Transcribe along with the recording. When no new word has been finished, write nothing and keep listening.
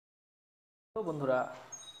Hello বন্ধুরা,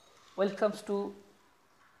 welcomes to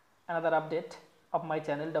another update of my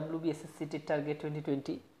channel WBSSCTET target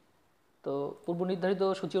 2020। তো পূর্ব নির্ধারিত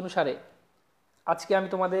সূচি অনুসারে আজকে আমি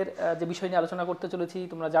তোমাদের যে বিষয় নিয়ে আলোচনা করতে চলেছি,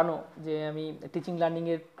 তোমরা জানো যে আমি টিচিং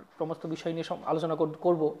লার্নিংয়ের সমস্ত বিষয় নিয়ে আলোচনা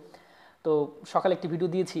করব। তো সকালে একটি ভিডিও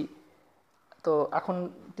দিয়েছি। তো এখন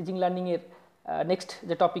টিচিং লার্নিংয়ের নেক্সট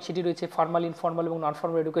যে টপিক সেটি রয়েছে ফর্মাল, ইনফর্মাল এবং নন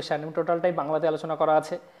ফর্মাল এডুকেশান, এবং টোটালটাই বাংলাতে আলোচনা করা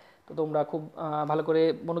আছে। তো তোমরা খুব ভালো করে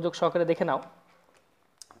মনোযোগ সহকারে দেখে নাও।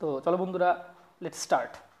 তো চলো বন্ধুরা, লেটস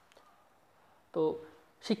স্টার্ট। তো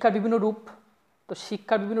শিক্ষার বিভিন্ন রূপ। তো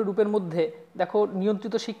শিক্ষার বিভিন্ন রূপের মধ্যে দেখো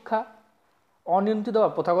নিয়ন্ত্রিত শিক্ষা, অনিয়ন্ত্রিত বা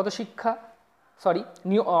প্রথাগত শিক্ষা,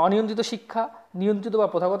 অনিয়ন্ত্রিত শিক্ষা, নিয়ন্ত্রিত বা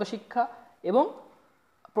প্রথাগত শিক্ষা এবং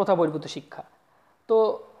প্রথা বহির্ভূত শিক্ষা। তো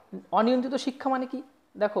অনিয়ন্ত্রিত শিক্ষা মানে কি?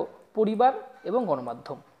 দেখো, পরিবার এবং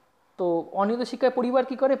গণমাধ্যম। তো অনিয়ন্ত্রিত শিক্ষায় পরিবার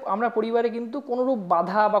কি করে? আমরা পরিবারে কিন্তু কোনোরূপ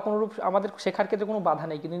বাধা বা কোনোরূপ আমাদের শেখার ক্ষেত্রে কোনো বাধা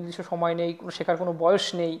নেই, কিন্তু নির্দিষ্ট সময় নেই, কোনো শেখার কোনো বয়স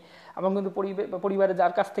নেই। আমরা কিন্তু পরিবারে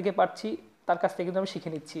যার কাছ থেকে পারছি তার কাছ থেকে কিন্তু আমি শিখে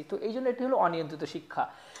নিচ্ছি। তো এই জন্য এটি হলো অনিয়ন্ত্রিত শিক্ষা।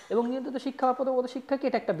 এবং নিয়ন্ত্রিত শিক্ষা বা প্রথাগত শিক্ষা কি?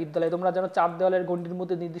 এটা একটা বিদ্যালয়। তোমরা জানো, 4 দেওয়ালের গণ্ডির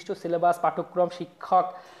মধ্যে নির্দিষ্ট সিলেবাস, পাঠ্যক্রম, শিক্ষক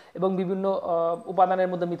এবং বিভিন্ন উপাদানের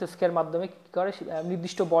মধ্যে মিথস্ক্রিয়ার মাধ্যমে কী করে,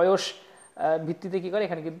 নির্দিষ্ট বয়স ভিত্তিতে কী করে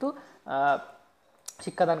এখানে কিন্তু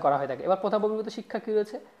শিক্ষাদান করা হয়ে থাকে। এবার প্রথা বহির্ভূত শিক্ষা কী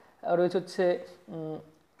রয়েছে? রয়েছে হচ্ছে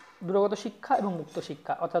দূরগত শিক্ষা এবং মুক্ত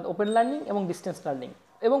শিক্ষা, অর্থাৎ ওপেন লার্নিং এবং ডিস্টেন্স লার্নিং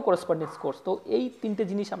এবং করেসপন্ডেন্স কোর্স। তো এই তিনটে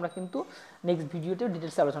জিনিস আমরা কিন্তু নেক্সট ভিডিওতে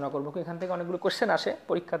ডিটেলসে আলোচনা করবো। এখান থেকে অনেকগুলো কোশ্চেন আসে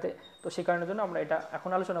পরীক্ষাতে, তো সেই কারণের জন্য আমরা এটা এখন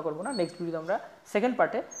আলোচনা করবো না। নেক্সট ভিডিওতে আমরা সেকেন্ড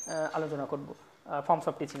পার্টে আলোচনা করবো ফর্মস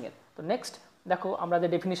অফ টিচিংয়ের। তো নেক্সট দেখো, আমরা যে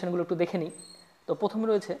ডেফিনেশনগুলো একটু দেখে নিই। তো প্রথমে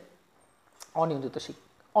রয়েছে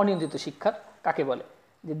অনিয়ন্ত্রিত শিক্ষার কাকে বলে?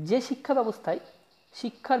 যে শিক্ষা ব্যবস্থায়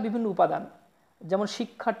শিক্ষার বিভিন্ন উপাদান, যেমন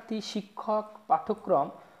শিক্ষার্থী, শিক্ষক, পাঠ্যক্রম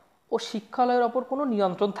ও শিক্ষালয়ের ওপর কোনো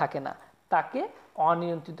নিয়ন্ত্রণ থাকে না, তাকে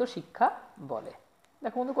অনিয়ন্ত্রিত শিক্ষা বলে।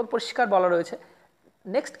 দেখো বন্ধু, কত পরিষ্কার বলা রয়েছে।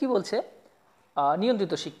 নেক্সট কি বলছে?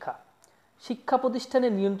 নিয়ন্ত্রিত শিক্ষা। শিক্ষা প্রতিষ্ঠানে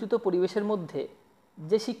নিয়ন্ত্রিত পরিবেশের মধ্যে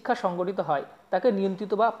যে শিক্ষা সংগঠিত হয় তাকে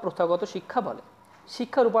নিয়ন্ত্রিত বা প্রথাগত শিক্ষা বলে।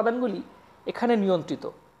 শিক্ষার উপাদানগুলি এখানে নিয়ন্ত্রিত,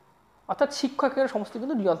 অর্থাৎ শিক্ষকেরা সমস্ত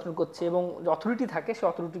কিন্তু নিয়ন্ত্রণ করছে, এবং যে অথরিটি থাকে সে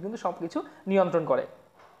অথরিটি কিন্তু সব কিছু নিয়ন্ত্রণ করে।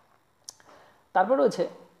 তারপর রয়েছে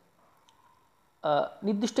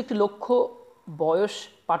নির্দিষ্ট একটি লক্ষ্য, বয়স,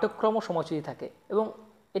 পাঠ্যক্রম ও সময়সূচি থাকে, এবং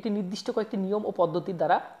এটি নির্দিষ্ট কয়েকটি নিয়ম ও পদ্ধতির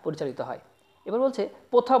দ্বারা পরিচালিত হয়। এবার বলছে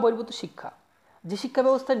প্রথা বহির্ভূত শিক্ষা। যে শিক্ষা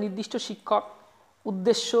ব্যবস্থায় নির্দিষ্ট শিক্ষক,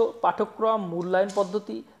 উদ্দেশ্য, পাঠ্যক্রম, মূল্যায়ন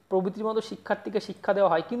পদ্ধতি প্রভৃতির মতো শিক্ষার্থীকে শিক্ষা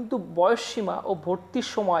দেওয়া হয়, কিন্তু বয়সসীমা ও ভর্তির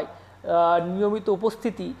সময় নিয়মিত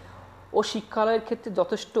উপস্থিতি ও শিক্ষালয়ের ক্ষেত্রে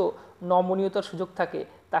যথেষ্ট নমনীয়তার সুযোগ থাকে,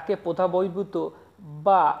 তাকে প্রথা বহির্ভূত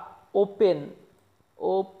বা ওপেন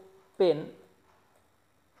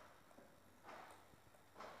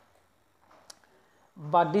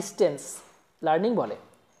বা ডিস্টেন্স লার্নিং বলে।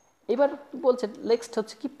 এবার বলছে নেক্সট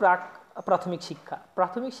হচ্ছে কি, প্রাথমিক শিক্ষা।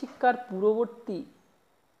 প্রাথমিক শিক্ষার পূর্ববর্তী,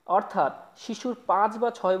 অর্থাৎ শিশুর 5 বা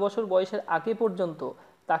 6 বছর বয়সের আগে পর্যন্ত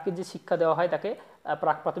তাকে যে শিক্ষা দেওয়া হয় তাকে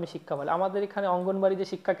প্রাক প্রাথমিক শিক্ষা বলে। আমাদের এখানে অঙ্গনবাড়ি যে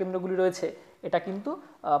শিক্ষা কেন্দ্রগুলি রয়েছে এটা কিন্তু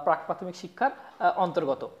প্রাক প্রাথমিক শিক্ষার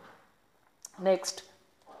অন্তর্গত। নেক্সট,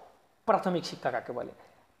 প্রাথমিক শিক্ষা কাকে বলে?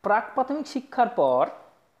 প্রাক প্রাথমিক শিক্ষার পর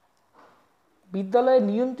বিদ্যালয়ে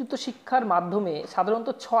নিয়ন্ত্রিত শিক্ষার মাধ্যমে সাধারণত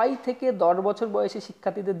 6 থেকে 10 বছর বয়সী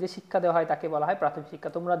শিক্ষার্থীদের যে শিক্ষা দেওয়া হয় তাকে বলা হয় প্রাথমিক শিক্ষা।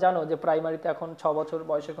 তোমরা জানো যে প্রাইমারিতে এখন 6 বছর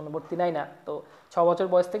বয়সে কোনো ভর্তি নাই না, তো 6 বছর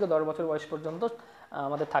বয়স থেকে 10 বছর বয়স পর্যন্ত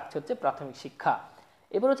আমাদের থাকছে হচ্ছে প্রাথমিক শিক্ষা।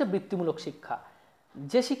 এবার হচ্ছে বৃত্তিমূলক শিক্ষা।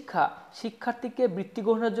 যে শিক্ষা শিক্ষার্থীকে বৃত্তি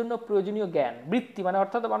গ্রহণের জন্য প্রয়োজনীয় জ্ঞান, বৃত্তি মানে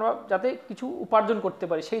অর্থাৎ আমরা যাতে কিছু উপার্জন করতে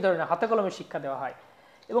পারি সেই ধরনের হাতে কলমের শিক্ষা দেওয়া হয়,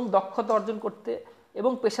 এবং দক্ষতা অর্জন করতে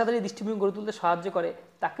এবং পেশাদারী দৃষ্টিভঙ্গি গড়ে তুলতে সাহায্য করে,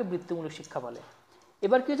 তাকে বৃত্তিমূলক শিক্ষা বলে।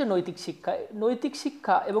 এবার কি হচ্ছে নৈতিক শিক্ষা। নৈতিক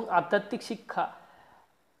শিক্ষা এবং আধ্যাত্মিক শিক্ষা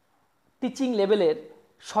টিচিং লেভেলের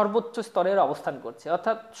সর্বোচ্চ স্তরের অবস্থান করছে,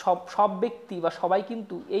 অর্থাৎ সব ব্যক্তি বা সবাই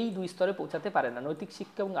কিন্তু এই 2 স্তরে পৌঁছাতে পারে না। নৈতিক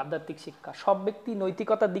শিক্ষা এবং আধ্যাত্মিক শিক্ষা, সব ব্যক্তি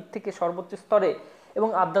নৈতিকতার দিক থেকে সর্বোচ্চ স্তরে এবং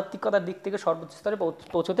আধ্যাত্মিকতার দিক থেকে সর্বোচ্চ স্তরে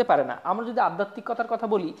পৌঁছতে পারে না। আমরা যদি আধ্যাত্মিকতার কথা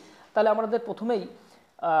বলি তাহলে আমাদের প্রথমেই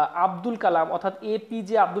আব্দুল কালাম, অর্থাৎ APJ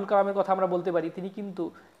আব্দুল কালামের কথা আমরা বলতে পারি। তিনি কিন্তু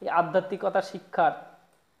এই আধ্যাত্মিকতার শিক্ষার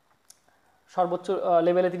সর্বোচ্চ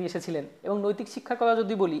লেভেলে তিনি এসেছিলেন। এবং নৈতিক শিক্ষার কথা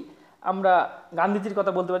যদি বলি, আমরা গান্ধীজির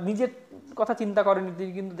কথা বলতে পারি। নিজের কথা চিন্তা করেনি,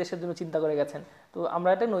 তিনি কিন্তু দেশের জন্য চিন্তা করে গেছেন। তো আমরা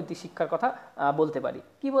এটা নৈতিক শিক্ষার কথা বলতে পারি।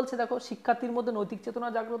 কি বলছে দেখো, শিক্ষার্থীর মধ্যে নৈতিক চেতনা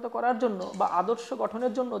জাগ্রত করার জন্য বা আদর্শ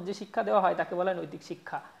গঠনের জন্য যে শিক্ষা দেওয়া হয় তাকে বলা হয় নৈতিক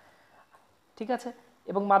শিক্ষা। ঠিক আছে?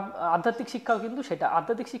 এবং আধ্যাত্মিক শিক্ষাও কিন্তু সেটা।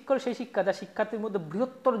 আধ্যাত্মিক শিক্ষাও সেই শিক্ষা যা শিক্ষার্থীর মধ্যে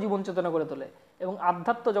বৃহত্তর জীবন চেতনা গড়ে তোলে এবং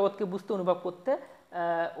আধ্যাত্ম জগৎকে বুঝতে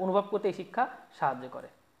অনুভব করতে এই শিক্ষা সাহায্য করে।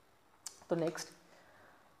 তো নেক্সট,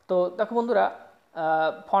 তো দেখো বন্ধুরা,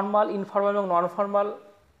 ফর্মাল, ইনফর্মাল এবং নন ফর্মাল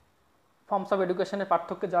ফর্মস অফ এডুকেশনের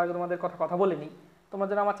পার্থক্যে যারা তোমাদের কথা বলে নিই। তোমরা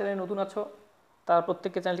যারা আমার চ্যানেলে নতুন আছো তারা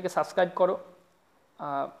প্রত্যেককে চ্যানেলটিকে সাবস্ক্রাইব করো,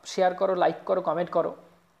 শেয়ার করো, লাইক করো, কমেন্ট করো,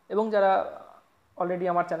 এবং যারা অলরেডি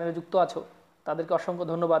আমার চ্যানেলে যুক্ত আছো তাদেরকে অসংখ্য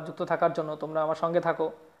ধন্যবাদ যুক্ত থাকার জন্য। তোমরা আমার সঙ্গে থাকো,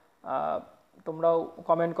 তোমরাও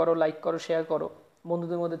কমেন্ট করো, লাইক করো, শেয়ার করো,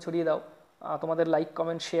 বন্ধুদের মধ্যে ছড়িয়ে দাও। তোমাদের লাইক,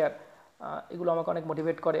 কমেন্ট, শেয়ার এগুলো আমাকে অনেক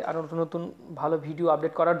মোটিভেট করে আর নতুন নতুন ভালো ভিডিও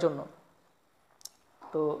আপডেট করার জন্য।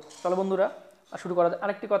 তো চলো বন্ধুরা শুরু করা।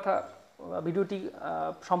 আরেকটি কথা, ভিডিওটি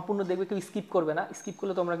সম্পূর্ণ দেখবে, কেউ স্কিপ করবে না। স্কিপ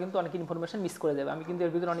করলে তোমরা কিন্তু অনেক ইনফরমেশন মিস করে যাবে। আমি কিন্তু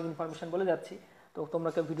এর ভিতরে অনেক ইনফরমেশন বলে যাচ্ছি, তো তোমরা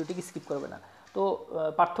কেউ ভিডিওটিকে স্কিপ করবে না। তো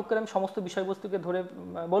পার্থক্যের আমি সমস্ত বিষয়বস্তুকে ধরে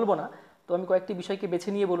বলবো না, তো আমি কয়েকটি বিষয়কে বেছে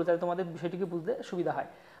নিয়ে বলবো যাতে তোমাদের বিষয়টিকে বুঝতে সুবিধা হয়।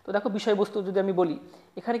 তো দেখো, বিষয়বস্তু যদি আমি বলি,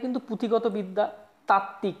 এখানে কিন্তু পুঁথিগত বিদ্যা,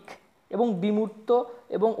 তাত্ত্বিক এবং বিমূর্ত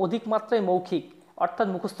এবং অধিক মাত্রায় মৌখিক অর্থাৎ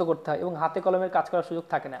মুখস্থ করতে হয় এবং হাতে কলমের কাজ করার সুযোগ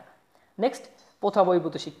থাকে না। নেক্সট, প্রথা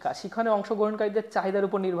বহির্ভূত শিক্ষা। সেখানে অংশগ্রহণকারীদের চাহিদার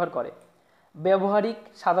উপর নির্ভর করে, ব্যবহারিক,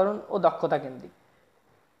 সাধারণ ও দক্ষতা কেন্দ্রিক।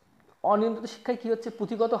 অনিয়ন্ত্রিত শিক্ষায় কী হচ্ছে,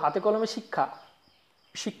 পুঁথিগত হাতে কলমের শিক্ষা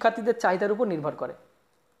শিক্ষার্থীদের চাহিদার উপর নির্ভর করে।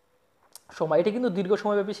 এটা কিন্তু দীর্ঘ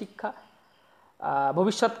সময়ব্যাপী শিক্ষা,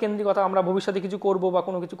 ভবিষ্যৎ কেন্দ্রিকতা। আমরা ভবিষ্যতে কিছু করব বা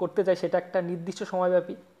কোনো কিছু করতে চাই, সেটা একটা নির্দিষ্ট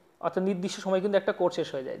সময়ব্যাপী, অর্থাৎ নির্দিষ্ট সময় কিন্তু একটা কোর্স শেষ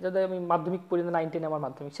হয়ে যায়। যদি আমি মাধ্যমিক পর্যন্ত 9, 10 আমার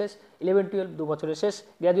মাধ্যমিক শেষ, 11, 12 2 বছরের শেষ,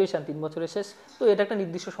 গ্র্যাজুয়েশন 3 বছরের শেষ, তো এটা একটা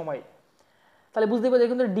নির্দিষ্ট সময়। তাহলে বুঝতে পারছি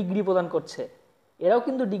কিন্তু ডিগ্রি প্রদান করছে, এরাও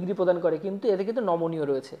কিন্তু ডিগ্রি প্রদান করে, কিন্তু এতে কিন্তু নমনীয়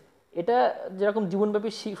রয়েছে। এটা যেরকম জীবনব্যাপী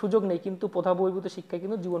সুযোগ নেই, কিন্তু প্রথা বহির্ভূত শিক্ষায়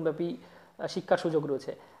কিন্তু জীবনব্যাপী শিক্ষার সুযোগ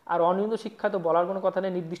রয়েছে। আর অনিয়ন্ত্রিত শিক্ষা তো বলার কোনো কথা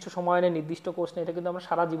নেই, নির্দিষ্ট সময় নেই, নির্দিষ্ট কোর্স নেই, এটা কিন্তু আমরা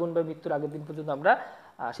সারা জীবন বা মৃত্যুর আগের দিন পর্যন্ত আমরা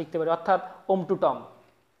শিখতে পারি, অর্থাৎ ওম টু টম,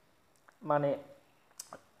 মানে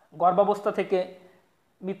গর্ভাবস্থা থেকে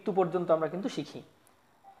মৃত্যু পর্যন্ত আমরা কিন্তু শিখি।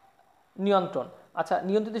 নিয়ন্ত্রণ, আচ্ছা,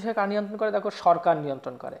 নিয়ন্ত্রিত শিক্ষা কার নিয়ন্ত্রণ করে? দেখো, সরকার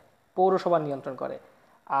নিয়ন্ত্রণ করে, পৌরসভা নিয়ন্ত্রণ করে।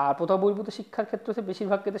 আর প্রথা বহির্ভূত শিক্ষার ক্ষেত্রে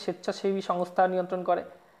বেশিরভাগ ক্ষেত্রে স্বেচ্ছাসেবী সংস্থা নিয়ন্ত্রণ করে।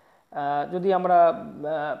 যদি আমরা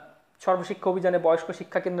সর্বশিক্ষা অভিযানে বয়স্ক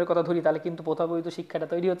শিক্ষা কেন্দ্রের কথা ধরি, তাহলে কিন্তু প্রথা বহির্ভূত শিক্ষাটা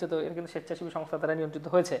তৈরি হচ্ছে, তো এর কিন্তু স্বেচ্ছাসেবী সংস্থা দ্বারা নিয়ন্ত্রিত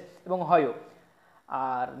হয়েছে এবং হয়ও।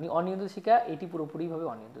 আর অনিয়ন্ত্রিত শিক্ষা এটি পুরোপুরিভাবে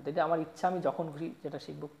অনিয়ন্ত্রিত, এটা আমার ইচ্ছা, আমি যখন খুশি যেটা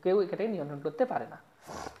শিখবো, কেউ এটাকে নিয়ন্ত্রণ করতে পারে না।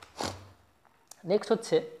 নেক্সট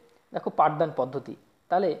হচ্ছে দেখো পাঠদান পদ্ধতি।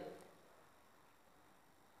 তাহলে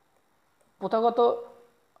প্রথাগত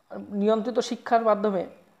নিয়ন্ত্রিত শিক্ষার মাধ্যমে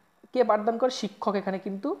কে পাঠদান করে? শিক্ষক এখানে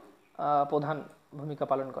কিন্তু প্রধান ভূমিকা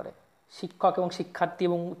পালন করে। শিক্ষক এবং শিক্ষার্থী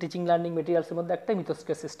এবং টিচিং লার্নিং মেটেরিয়ালসের মধ্যে একটা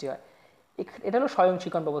মিথস্ক্রিয়ার সৃষ্টি হয়। এটা হলো স্বয়ং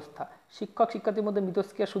শিক্ষণ ব্যবস্থা। শিক্ষক শিক্ষার্থীর মধ্যে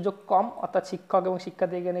মিথস্ক্রিয়ার সুযোগ কম, অর্থাৎ শিক্ষক এবং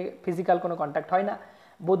শিক্ষার্থী এখানে ফিজিক্যাল কোনো কন্ট্যাক্ট হয় না।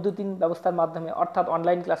 বৈদ্যুতিন ব্যবস্থার মাধ্যমে, অর্থাৎ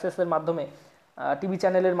অনলাইন ক্লাসেসের মাধ্যমে, টিভি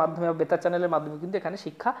চ্যানেলের মাধ্যমে, বেতার চ্যানেলের মাধ্যমে কিন্তু এখানে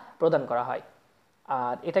শিক্ষা প্রদান করা হয়।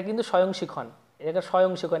 আর এটা কিন্তু স্বয়ং শিক্ষণ, এটা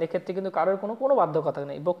স্বয়ং শিক্ষণ, এক্ষেত্রে কিন্তু কারোর কোনো বাধ্যকতা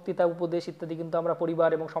নেই। বক্তৃতা, উপদেশ ইত্যাদি কিন্তু আমরা পরিবার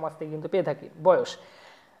এবং সমাজ থেকে কিন্তু পেয়ে থাকি। বয়স,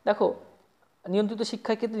 দেখো নিয়ন্ত্রিত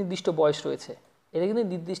শিক্ষার ক্ষেত্রে নির্দিষ্ট বয়স রয়েছে, এটা কিন্তু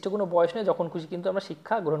নির্দিষ্ট কোনো বয়স নেই, যখন খুশি কিন্তু আমরা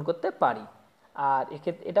শিক্ষা গ্রহণ করতে পারি। আর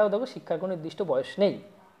এক্ষেত্রে এটাও দেখো, শিক্ষার কোনো নির্দিষ্ট বয়স নেই।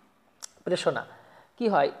 প্রেষণা কি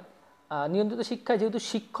হয়? নিয়ন্ত্রিত শিক্ষায় যেহেতু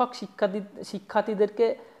শিক্ষক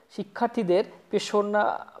শিক্ষার্থীদের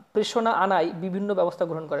প্রেষণা আনায় বিভিন্ন ব্যবস্থা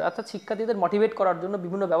গ্রহণ করে, অর্থাৎ শিক্ষার্থীদের মোটিভেট করার জন্য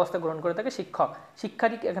বিভিন্ন ব্যবস্থা গ্রহণ করে থাকে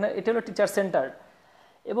শিক্ষার্থী এখানে, এটা হলো টিচার সেন্টার।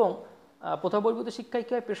 এবং প্রথা বহির্ভূত শিক্ষায়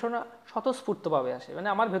কী হয়? প্রেষণা স্বতঃস্ফূর্তভাবে আসে, মানে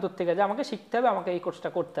আমার ভেতর থেকে যে আমাকে শিখতে হবে, আমাকে এই কোর্সটা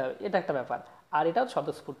করতে হবে, এটা একটা ব্যাপার। আর এটাও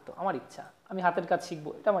স্বতঃস্ফূর্ত, আমার ইচ্ছা, আমি হাতের কাজ শিখবো,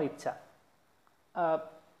 এটা আমার ইচ্ছা।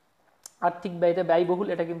 আর্থিক ব্যয়টা ব্যয়বহুল,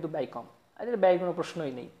 এটা কিন্তু ব্যয় কম, এটার ব্যয় কোনো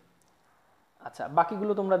প্রশ্নই নেই। আচ্ছা,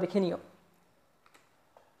 বাকিগুলো তোমরা দেখে নিও।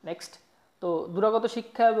 নেক্সট, তো দূরাগত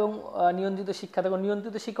শিক্ষা এবং নিয়ন্ত্রিত শিক্ষা। দেখো,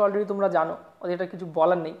 নিয়ন্ত্রিত শিক্ষা অলরেডি তোমরা জানো, এটা কিছু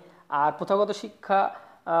বলার নেই। আর প্রথাগত শিক্ষা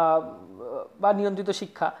বা নিয়ন্ত্রিত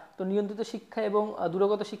শিক্ষা, তো নিয়ন্ত্রিত শিক্ষা এবং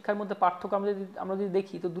দূরগত শিক্ষার মধ্যে পার্থক্য আমরা যদি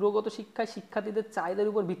দেখি, তো দূরগত শিক্ষায় শিক্ষার্থীদের চাহিদার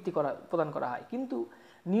উপর ভিত্তি প্রদান করা হয়, কিন্তু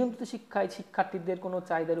নিয়ন্ত্রিত শিক্ষায় শিক্ষার্থীদের কোনো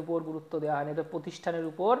চাহিদার উপর গুরুত্ব দেওয়া হয় না, এটা প্রতিষ্ঠানের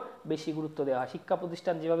উপর বেশি গুরুত্ব দেওয়া হয়। শিক্ষা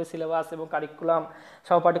প্রতিষ্ঠান যেভাবে সিলেবাস এবং কারিকুলাম,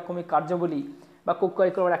 সহপাঠ্যক্রমিক কার্যাবলী বা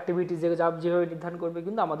কোকারিকুলার অ্যাক্টিভিটিস যেভাবে নির্ধারণ করবে,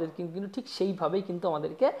 কিন্তু আমাদের কিন্তু ঠিক সেইভাবেই কিন্তু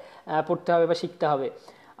আমাদেরকে পড়তে হবে বা শিখতে হবে।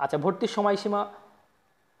 আচ্ছা, ভর্তির সময়সীমা,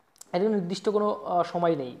 এর নির্দিষ্ট কোনো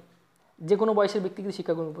সময় নেই, যে কোনো বয়সের ব্যক্তি কিন্তু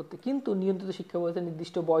শিক্ষা গ্রহণ করতে, কিন্তু নিয়ন্ত্রিত শিক্ষা বলতে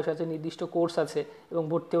নির্দিষ্ট বয়স আছে, নির্দিষ্ট কোর্স আছে এবং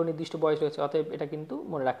ভর্তিও নির্দিষ্ট বয়স রয়েছে, অতএব এটা কিন্তু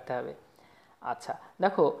মনে রাখতে হবে। আচ্ছা,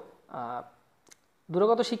 দেখো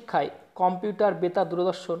দূরগত শিক্ষায় কম্পিউটার, বেতার,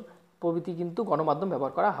 দূরদর্শন প্রভৃতি কিন্তু গণমাধ্যম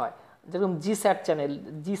ব্যবহার করা হয়। যেরকম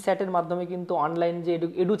জিস্যাটের মাধ্যমে কিন্তু অনলাইন যে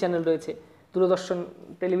এডু চ্যানেল রয়েছে, দূরদর্শন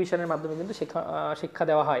টেলিভিশনের মাধ্যমে কিন্তু শিক্ষা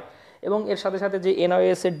দেওয়া হয়। এবং এর সাথে সাথে যে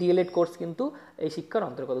NIOS এর DLED কোর্স কিন্তু এই শিক্ষার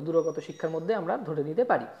অন্তর্গত, দূরগত শিক্ষার মধ্যে আমরা ধরে নিতে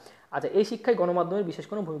পারি। আচ্ছা, এই শিক্ষায় গণমাধ্যমের বিশেষ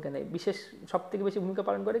কোনো ভূমিকা নেই। বিশেষ সবথেকে বেশি ভূমিকা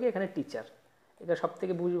পালন করে কি এখানে টিচার, এটা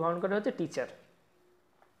সবথেকে পালন করে হচ্ছে টিচার।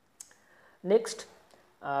 নেক্সট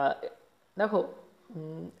দেখো,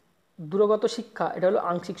 দূরগত শিক্ষা এটা হলো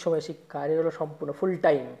আংশিক সময় শিক্ষা, আর এটা হলো সম্পূর্ণ ফুল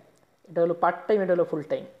টাইম, এটা হলো পার্ট টাইম, এটা হলো ফুল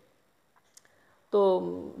টাইম। তো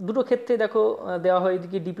দুটো ক্ষেত্রে দেখো দেওয়া হয়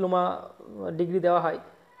কি ডিপ্লোমা ডিগ্রি দেওয়া হয়,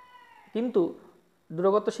 কিন্তু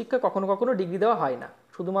দূরগত শিক্ষা কখনো কখনো ডিগ্রি দেওয়া হয় না,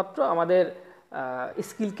 শুধুমাত্র আমাদের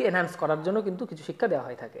স্কিলকে এনহ্যান্স করার জন্য কিন্তু কিছু শিক্ষা দেওয়া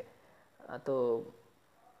হয়ে থাকে। তো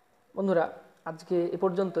বন্ধুরা আজকে এ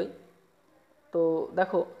পর্যন্তই। তো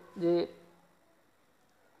দেখো যে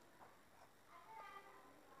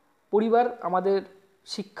পরিবার আমাদের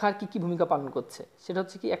শিক্ষার কী কী ভূমিকা পালন করছে, সেটা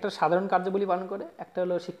হচ্ছে কি একটা সাধারণ কার্যাবলী পালন করে, একটা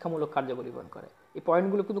হলো শিক্ষামূলক কার্যাবলী পালন করে। এই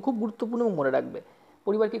পয়েন্টগুলো কিন্তু খুব গুরুত্বপূর্ণ এবং মনে রাখবে।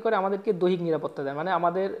 পরিবার কী করে আমাদেরকে দৈহিক নিরাপত্তা দেয়, মানে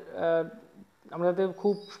আমরা যাতে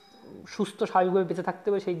খুব সুস্থ স্বাভাবিকভাবে বেঁচে থাকতে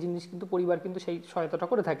হবে সেই জিনিস কিন্তু পরিবার কিন্তু সেই সহায়তাটা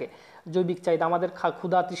করে থাকে। জৈবিক চাহিদা, আমাদের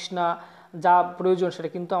ক্ষুধা তৃষ্ণা যা প্রয়োজন সেটা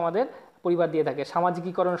কিন্তু আমাদের পরিবার দিয়ে থাকে।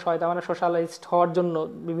 সামাজিকীকরণ সহায়তা, আমরা সোশ্যালাইজড হওয়ার জন্য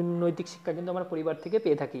বিভিন্ন নৈতিক শিক্ষা কিন্তু আমরা পরিবার থেকে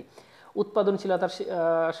পেয়ে থাকি। উৎপাদনশীলতার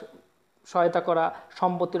সহায়তা করা,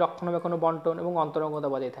 সম্পত্তি রক্ষণাবেক্ষণ বন্টন এবং অন্তরঙ্গতা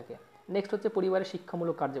বজায় থাকে। নেক্সট হচ্ছে পরিবারের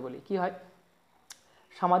শিক্ষামূলক কার্যাবলী। কী হয়?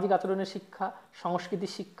 সামাজিক আচরণের শিক্ষা,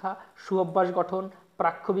 সংস্কৃতির শিক্ষা, সুঅভ্যাস গঠন,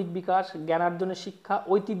 প্রাক্ষবিক বিকাশ, জ্ঞানার্জনের শিক্ষা,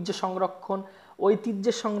 ঐতিহ্যের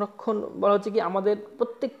সংরক্ষণ বলা হচ্ছে কি আমাদের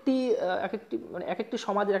প্রত্যেকটি এক একটি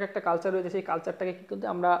সমাজের এক একটা কালচার রয়েছে, সেই কালচারটাকে কিন্তু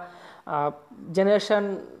আমরা জেনারেশন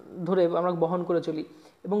ধরে আমরা বহন করে চলি।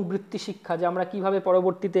 এবং বৃত্তি শিক্ষা, যে আমরা কীভাবে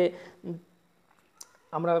পরবর্তীতে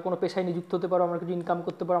আমরা কোনো পেশায় নিযুক্ত হতে পারো, আমরা কিছু ইনকাম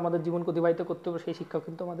করতে পারো, আমাদের জীবনকে অতিবাহিত করতে পারো, সেই শিক্ষা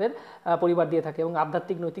কিন্তু আমাদের পরিবার দিয়ে থাকে। এবং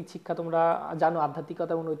আধ্যাত্মিক নৈতিক শিক্ষা, তোমরা জানো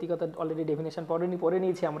আধ্যাত্মিকতা এবং নৈতিকতা অলরেডি ডেফিনেশন পড়ে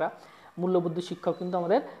নিয়েছি আমরা। মূল্যবুদ্ধি শিক্ষাও কিন্তু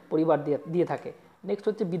আমাদের পরিবার দিয়ে থাকে। নেক্সট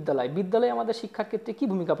হচ্ছে বিদ্যালয় আমাদের শিক্ষার ক্ষেত্রে কী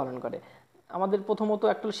ভূমিকা পালন করে। আমাদের প্রথমত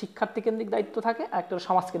একটা হলো শিক্ষার্থী কেন্দ্রিক দায়িত্ব থাকে, আর একটা হলো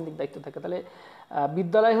সমাজকেন্দ্রিক দায়িত্ব থাকে। তাহলে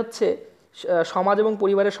বিদ্যালয় হচ্ছে সমাজ এবং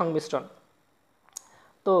পরিবারের সংমিশ্রণ।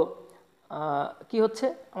 তো কি হচ্ছে,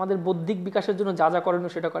 আমাদের বৌদ্ধিক বিকাশের জন্য যা যা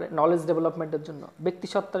করণীয় সেটা করে, নলেজ ডেভেলপমেন্টের জন্য,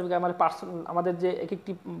 ব্যক্তিসত্তার বিকাশ, আমাদের যে এক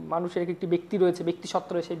একটি মানুষের এক একটি ব্যক্তি রয়েছে,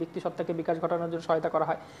 ব্যক্তিসত্তা রয়েছে, সেই ব্যক্তিসত্তাকে বিকাশ ঘটানোর জন্য সহায়তা করা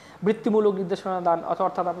হয়। বৃত্তিমূলক নির্দেশনা দান,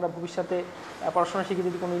 অর্থাৎ আমরা ভবিষ্যতে পড়াশোনা শিখে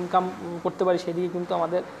যদি কোনো ইনকাম করতে পারি সেদিকে কিন্তু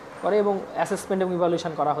আমাদের করে। এবং অ্যাসেসমেন্ট এবং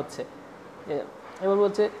ইভ্যালুয়েশন করা হচ্ছে। এবার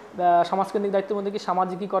বলছে সমাজকেন্দ্রিক দায়িত্বের মধ্যে কি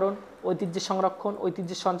সামাজিকীকরণ, ঐতিহ্যের সংরক্ষণ,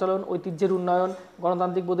 ঐতিহ্যের সঞ্চালন, ঐতিহ্যের উন্নয়ন,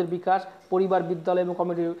 গণতান্ত্রিক বোধের বিকাশ, পরিবার, বিদ্যালয় এবং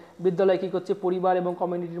কমিউনিটি। বিদ্যালয় কী করছে, পরিবার এবং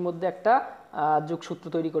কমিউনিটির মধ্যে একটা যোগসূত্র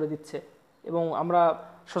তৈরি করে দিচ্ছে, এবং আমরা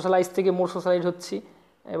সোশ্যালাইজ থেকে মোর সোশ্যালাইজ হচ্ছি,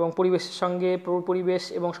 এবং পরিবেশ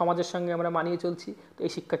এবং সমাজের সঙ্গে আমরা মানিয়ে চলছি। তো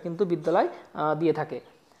এই শিক্ষা কিন্তু বিদ্যালয় দিয়ে থাকে।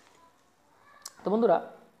 তো বন্ধুরা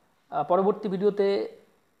পরবর্তী ভিডিওতে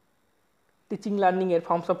টিচিং লার্নিংয়ের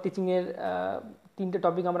ফর্মস অফ টিচিংয়ের 3টে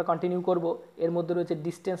টপিক আমরা কন্টিনিউ করব। এর মধ্যে রয়েছে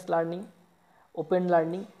ডিস্টেন্স লার্নিং, ওপেন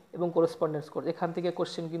লার্নিং এবং করেসপন্ডেন্স কোর্স। এখান থেকে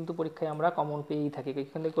কোশ্চেন কিন্তু পরীক্ষায় আমরা কমন পেয়েই থাকি,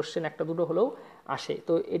 এখান থেকে কোশ্চেন একটা দুটো হলেও আসে।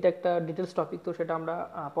 তো এটা একটা ডিটেলস টপিক, তো সেটা আমরা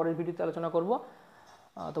পরের ভিডিওতে আলোচনা করব।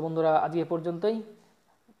 তো বন্ধুরা আজকে এ পর্যন্তই,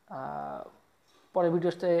 পরের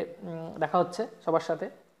ভিডিওতে দেখা হচ্ছে সবার সাথে।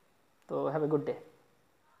 তো হ্যাভ এ গুড ডে।